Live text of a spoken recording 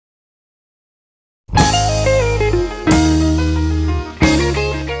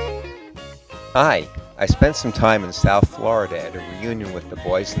Hi, I spent some time in South Florida at a reunion with the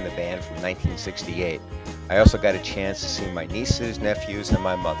boys in the band from 1968. I also got a chance to see my nieces, nephews, and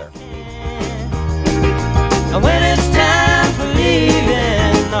my mother. And when it's time for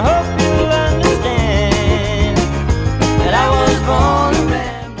leaving, I hope you'll understand that I was born a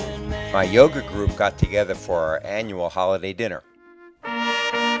rambling man. My yoga group got together for our annual holiday dinner.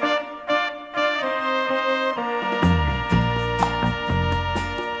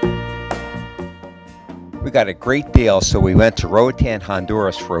 We got a great deal, so we went to Roatan,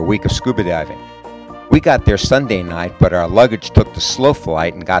 Honduras for a week of scuba diving. We got there Sunday night, but our luggage took the slow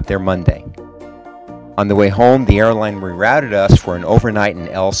flight and got there Monday. On the way home, the airline rerouted us for an overnight in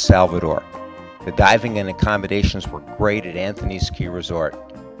El Salvador. The diving and accommodations were great at Anthony's Key Resort.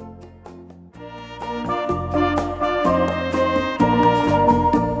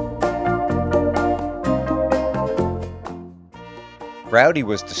 Rowdy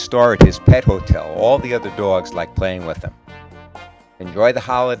was the star at his pet hotel. All the other dogs liked playing with him. Enjoy the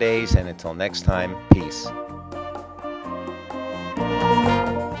holidays, and until next time, peace.